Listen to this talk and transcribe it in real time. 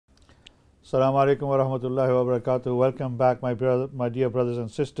Assalamu alaikum wa rahmatullahi wa barakatuh. Welcome back, my dear brothers and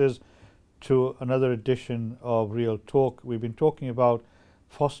sisters, to another edition of Real Talk. We've been talking about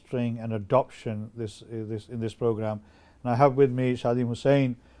fostering and adoption in this program, and I have with me Shadim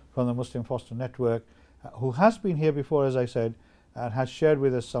Hussain from the Muslim Foster Network, who has been here before, as I said, and has shared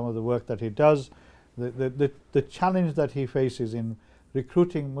with us some of the work that he does, the challenge that he faces in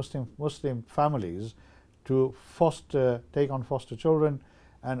recruiting Muslim families to take on foster children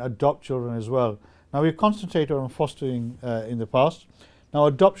and adopt children as well. Now, we've concentrated on fostering in the past. Now,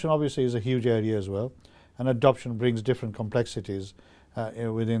 adoption obviously is a huge area as well, and adoption brings different complexities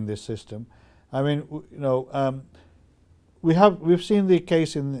within this system. I mean, we've seen the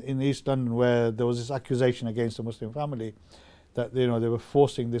case in East London where there was this accusation against a Muslim family that they were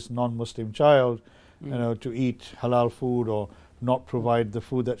forcing this non-Muslim child to eat halal food or not provide the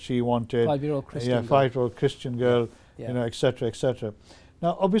food that she wanted. 5-year-old Christian girl. 5-year-old Christian girl, etc., etc.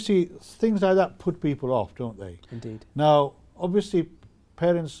 Now, obviously, things like that put people off, don't they? Indeed. Now, obviously,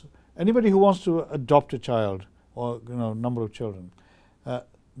 parents, anybody who wants to adopt a child or number of children,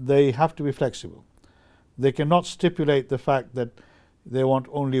 they have to be flexible. They cannot stipulate the fact that they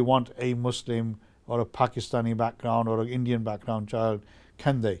only want a Muslim or a Pakistani background or an Indian background child,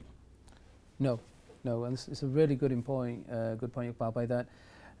 can they? No, and it's a really good point, Iqbal, by that.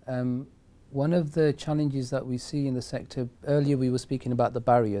 One of the challenges that we see in the sector, earlier we were speaking about the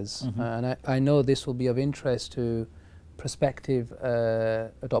barriers, and I know this will be of interest to prospective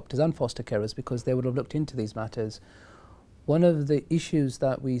adopters and foster carers because they would have looked into these matters. One of the issues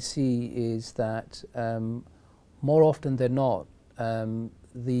that we see is that more often than not,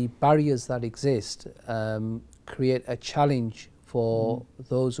 the barriers that exist create a challenge for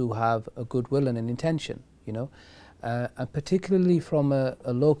those who have a goodwill and an intention, and particularly from a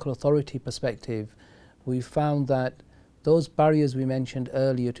local authority perspective, we found that those barriers we mentioned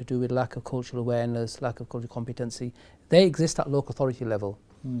earlier to do with lack of cultural awareness, lack of cultural competency, they exist at local authority level.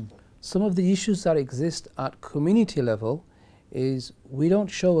 Some of the issues that exist at community level is we don't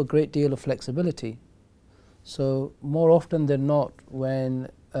show a great deal of flexibility. So more often than not, when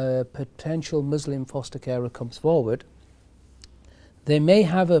a potential Muslim foster carer comes forward, they may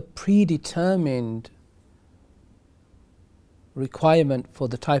have a predetermined requirement for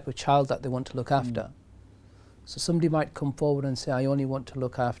the type of child that they want to look after. So somebody might come forward and say, I only want to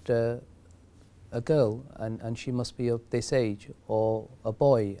look after a girl and she must be of this age, or a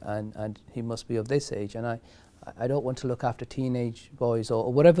boy and he must be of this age, and I don't want to look after teenage boys,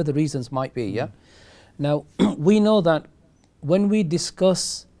 or whatever the reasons might be. Now, we know that when we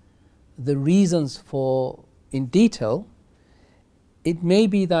discuss the reasons in detail, it may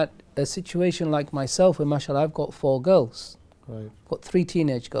be that a situation like myself, where mashallah I've got 4 girls, got 3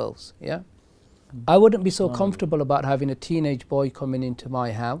 teenage girls, I wouldn't be so comfortable about having a teenage boy coming into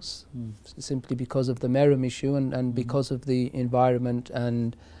my house simply because of the mahram issue and because of the environment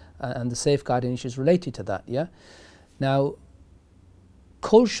and the safeguarding issues related to that. Now,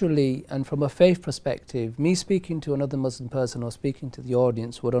 culturally and from a faith perspective, me speaking to another Muslim person or speaking to the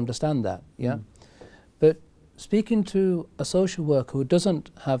audience would understand that. But speaking to a social worker who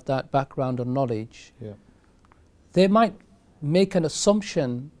doesn't have that background or knowledge, they might make an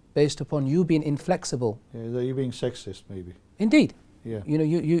assumption based upon you being inflexible. That you being sexist, maybe. Indeed.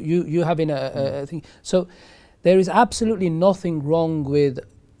 You having a thing. So there is absolutely nothing wrong with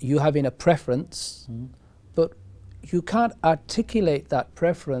you having a preference, but you can't articulate that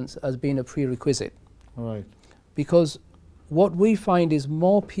preference as being a prerequisite. Because what we find is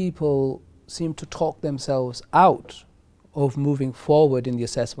more people seem to talk themselves out of moving forward in the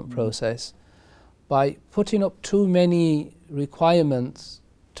assessment process by putting up too many requirements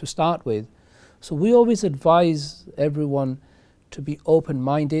to start with. So we always advise everyone to be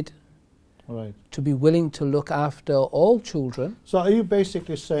open-minded, to be willing to look after all children. So are you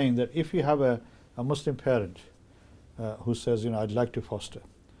basically saying that if you have a Muslim parent who says, I'd like to foster,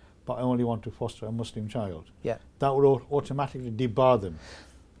 but I only want to foster a Muslim child, that would automatically debar them?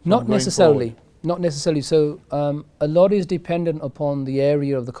 Not necessarily. Not necessarily. So a lot is dependent upon the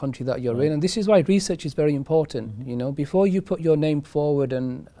area of the country that you're in, and this is why research is very important. Before you put your name forward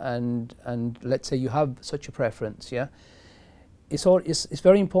and let's say you have such a preference, it's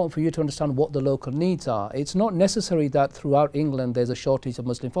very important for you to understand what the local needs are. It's not necessary that throughout England there's a shortage of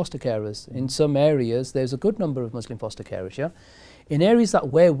Muslim foster carers. In some areas there's a good number of Muslim foster carers. In areas that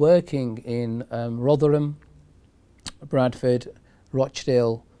we're working in, Rotherham, Bradford,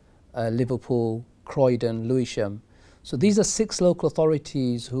 Rochdale, Liverpool, Croydon, Lewisham. So these are 6 local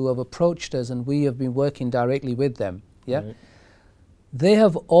authorities who have approached us and we have been working directly with them. They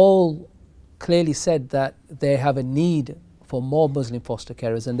have all clearly said that they have a need for more Muslim foster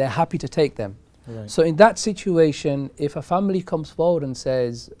carers, and they're happy to take them. Right. So in that situation, if a family comes forward and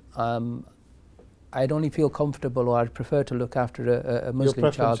says, I'd only feel comfortable, or I'd prefer to look after a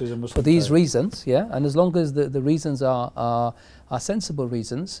Muslim child for these reasons, yeah, and as long as the reasons are sensible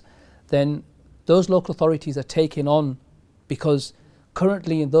reasons, then those local authorities are taking on, because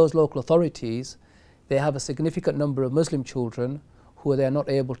currently in those local authorities they have a significant number of Muslim children who they're not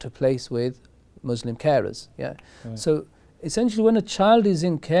able to place with Muslim carers. Yeah. Right. So essentially, when a child is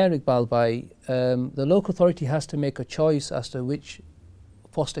in care, Iqbal Bhai, the local authority has to make a choice as to which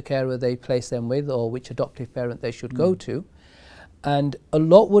foster carer they place them with, or which adoptive parent they should go to, and a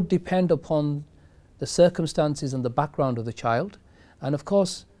lot would depend upon the circumstances and the background of the child. And of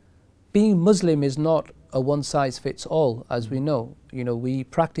course, being Muslim is not a one-size-fits-all, as we know. You know, we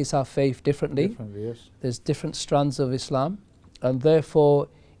practice our faith differently. Yes. There's different strands of Islam, and therefore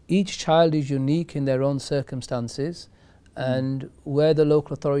each child is unique in their own circumstances. And where the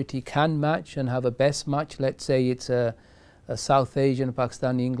local authority can match and have a best match, let's say it's a South Asian,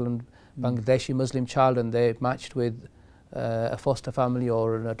 Pakistani, England, Bangladeshi Muslim child, and they're matched with a foster family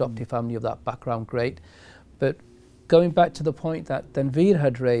or an adoptive family of that background, great. But going back to the point that Tanveer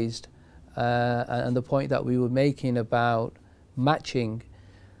had raised, and the point that we were making about matching,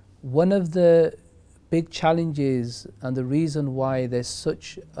 one of the big challenges and the reason why there's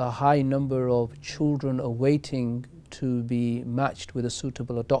such a high number of children awaiting to be matched with a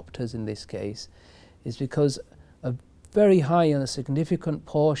suitable adopters in this case is because a very high and a significant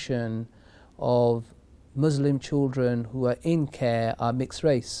portion of Muslim children who are in care are mixed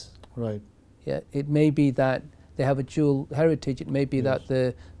race. Right. Yeah, it may be that they have a dual heritage. It may be that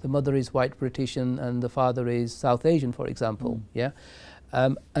the mother is white British and the father is South Asian, for example. Yeah,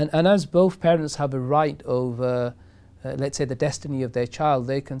 and as both parents have a right over, let's say, the destiny of their child,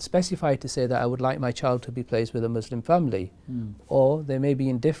 they can specify to say that I would like my child to be placed with a Muslim family, or they may be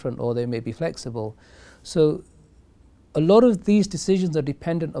indifferent, or they may be flexible. So a lot of these decisions are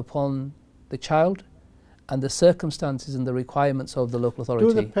dependent upon the child and the circumstances and the requirements of the local authority.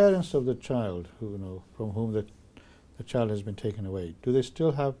 Do the parents of the child, from whom the child has been taken away, do they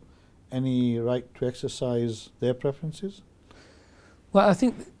still have any right to exercise their preferences? Well, I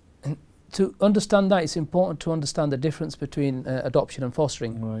think to understand that, it's important to understand the difference between adoption and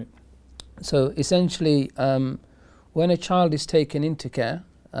fostering. Right. So essentially, when a child is taken into care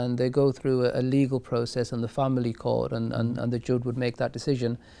and they go through a legal process and the family court and the judge would make that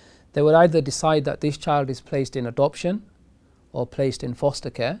decision, they would either decide that this child is placed in adoption or placed in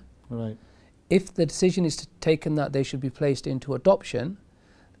foster care. Right. If the decision is taken that they should be placed into adoption,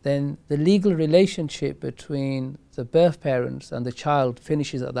 then the legal relationship between the birth parents and the child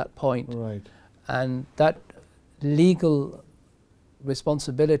finishes at that point. Right. And that legal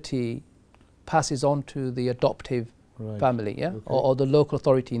responsibility passes on to the adoptive family, yeah, okay, or the local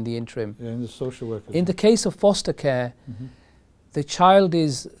authority in the interim. Yeah, and the social workers. In the case of foster care, the child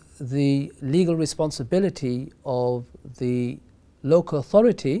is the legal responsibility of the local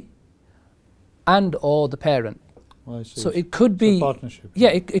authority and or the parent. Oh, I see. So it could be a partnership. Yeah,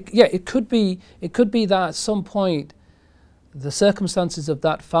 it could be that at some point the circumstances of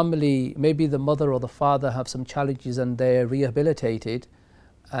that family, maybe the mother or the father have some challenges and they're rehabilitated,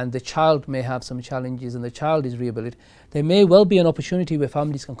 and the child may have some challenges and the child is rehabilitated. There may well be an opportunity where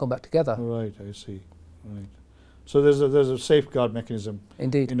families can come back together. Right, I see. Right. So there's a safeguard mechanism,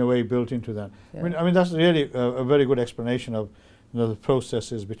 indeed, in a way built into that. Yeah. I mean that's really a very good explanation of the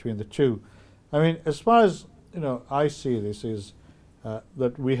processes between the two. I mean, as far as I see this is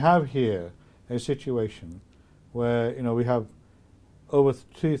that we have here a situation where we have over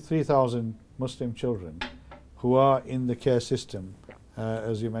 3,000 Muslim children who are in the care system,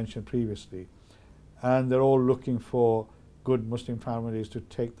 as you mentioned previously, and they're all looking for good Muslim families to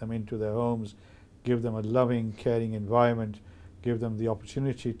take them into their homes, give them a loving, caring environment, give them the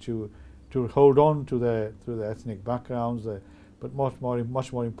opportunity to hold on to their ethnic backgrounds, but much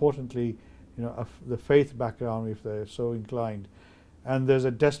more importantly, the faith background if they're so inclined. And there's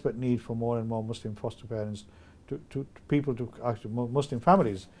a desperate need for more and more Muslim foster parents, Muslim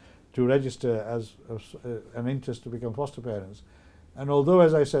families to register as an interest to become foster parents. And although,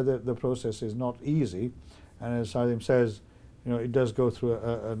 as I said, the process is not easy, and as Salim says, it does go through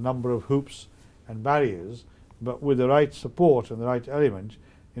a number of hoops and barriers, but with the right support and the right element,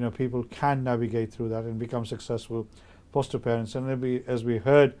 people can navigate through that and become successful foster parents. And as we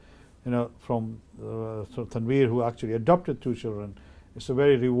heard, from Tanveer, who actually adopted 2 children, it's a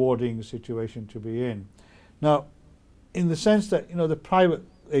very rewarding situation to be in. Now, in the sense that the private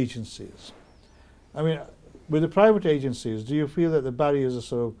agencies, I mean, with the private agencies, do you feel that the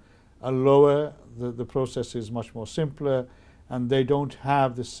barriers are lower, the process is much more simpler, and they don't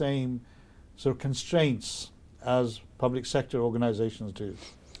have the same sort of constraints as public sector organizations do?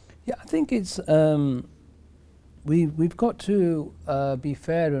 Yeah, I think it's we've got to be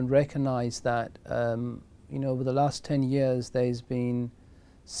fair and recognise that over the last 10 years there's been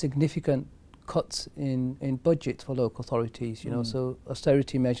significant cuts in budgets for local authorities. So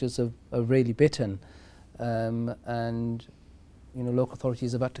austerity measures have really bitten, and local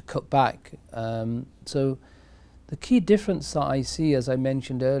authorities have had to cut back. So the key difference that I see, as I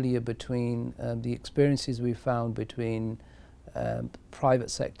mentioned earlier, between the experiences we've found between private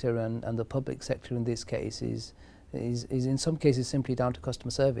sector and the public sector in this case is in some cases simply down to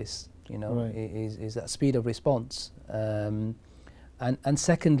customer service. Right. is that speed of response, and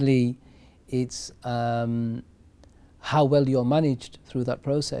secondly, it's how well you're managed through that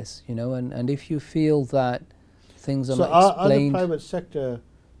process. And if you feel that things are not explained. Are the private sector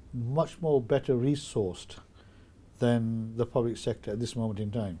much more better resourced than the public sector at this moment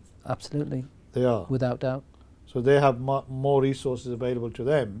in time? Absolutely. They are. Without doubt. So they have more resources available to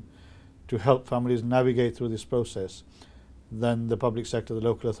them to help families navigate through this process than the public sector, the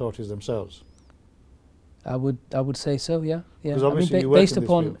local authorities themselves. I would say so, yeah. Because obviously based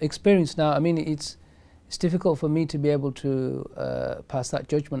upon experience now, it's difficult for me to be able to pass that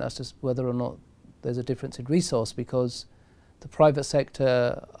judgment as to whether or not there's a difference in resource, because the private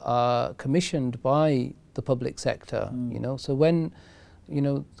sector are commissioned by the public sector. So when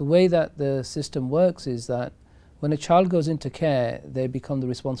the way that the system works is that when a child goes into care, they become the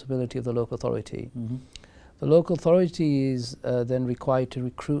responsibility of the local authority. The local authority is then required to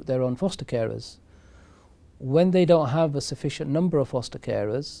recruit their own foster carers. When they don't have a sufficient number of foster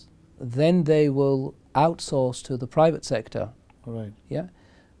carers, then they will outsource to the private sector. Right. Yeah,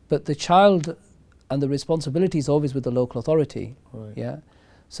 but the child and the responsibility is always with the local authority. Right. Yeah,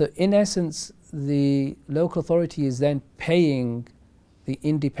 so in essence, the local authority is then paying the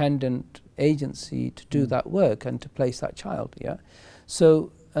independent agency to do that work and to place that child. Yeah,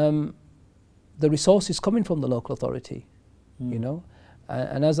 so the resource is coming from the local authority.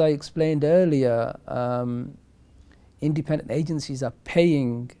 And as I explained earlier, independent agencies are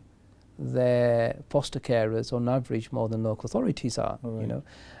paying their foster carers on average more than local authorities are. Right.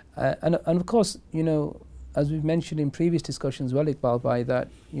 And of course, as we've mentioned in previous discussions, well, Iqbal, by that,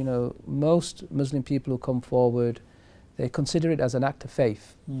 most Muslim people who come forward, they consider it as an act of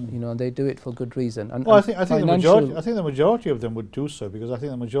faith, and they do it for good reason. And, well, I think the majority of them would do so, because I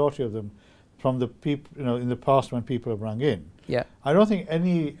think the majority of them, from the people, in the past when people have rung in, yeah, I don't think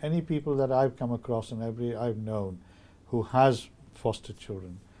any people that I've come across and I've known who has foster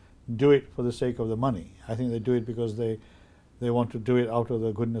children do it for the sake of the money. I think they do it because they want to do it out of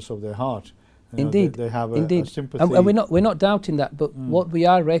the goodness of their heart. Indeed, they have a sympathy. And we're not doubting that, but what we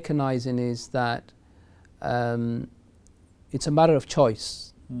are recognizing is that it's a matter of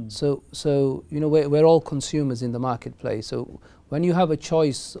choice. So we're all consumers in the marketplace. So when you have a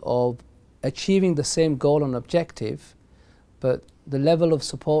choice of achieving the same goal and objective, but the level of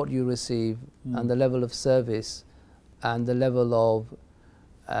support you receive and the level of service and the level of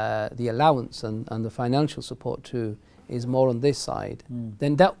the allowance and the financial support too is more on this side,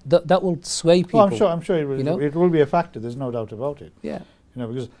 then that will sway people. Well, I'm sure it will be a factor. There's no doubt about it. Yeah.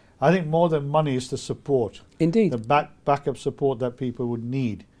 Because I think more than money is the support. Indeed. The backup support that people would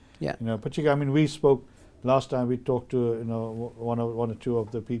need. Yeah. Particularly, we spoke last time. We talked to one or two of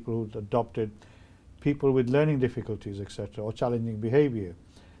the people who adopted people with learning difficulties, etc., or challenging behaviour,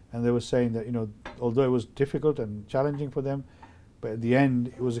 and they were saying that although it was difficult and challenging for them, but at the end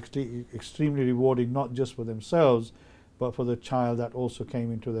it was extremely rewarding, not just for themselves, but for the child that also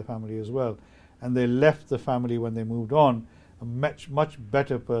came into their family as well, and they left the family when they moved on a much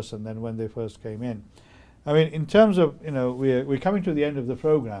better person than when they first came in. In terms of we're coming to the end of the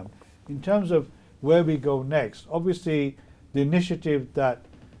program. In terms of where we go next, obviously the initiative that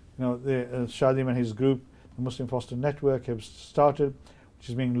Shadim and his group, the Muslim Foster Network, have started, which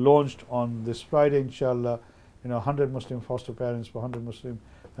is being launched on this Friday, inshallah. 100 Muslim foster parents for 100 Muslim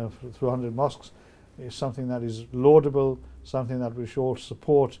through 100 mosques is something that is laudable, something that we should all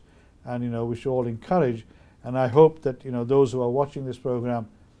support, and we should all encourage. And I hope that those who are watching this program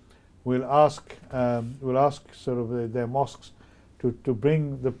will ask sort of their mosques to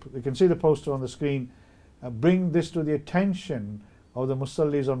bring you can see the poster on the screen, bring this to the attention of the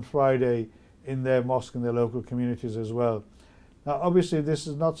musallis on Friday in their mosque, in their local communities as well. Now, obviously, this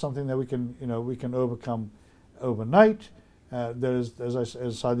is not something that we can overcome overnight. As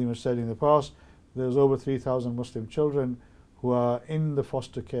Sadim has said in the past, there's over 3,000 Muslim children who are in the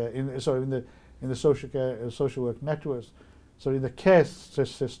foster care, in the social work networks, so in the care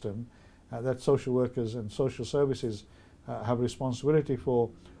system that social workers and social services have responsibility for,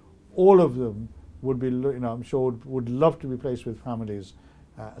 all of them would be, I'm sure would love to be placed with families.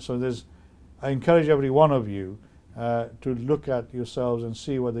 I encourage every one of you to look at yourselves and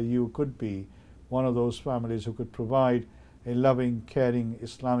see whether you could be one of those families who could provide a loving, caring,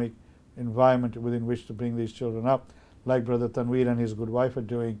 Islamic environment within which to bring these children up, like Brother Tanveer and his good wife are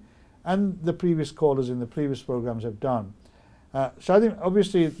doing, and the previous callers in the previous programs have done. So I think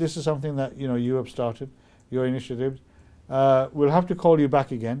obviously this is something that you have started, your initiative. We'll have to call you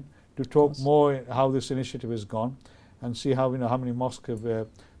back again to talk more how this initiative has gone and see how how many mosques have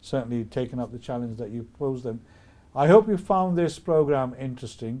certainly taken up the challenge that you posed them. I hope you found this program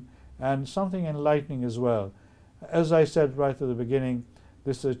interesting and something enlightening as well. As I said right at the beginning,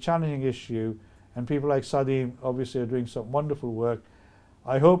 this is a challenging issue, and people like Sadim obviously are doing some wonderful work.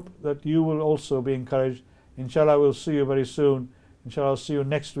 I hope that you will also be encouraged. Inshallah, we'll see you very soon. Inshallah, I'll see you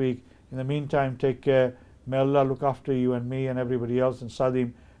next week. In the meantime, take care. May Allah look after you and me and everybody else, and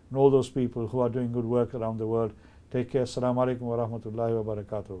Sadim and all those people who are doing good work around the world. Take care. Assalamu alaikum wa rahmatullahi wa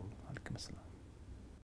barakatuh.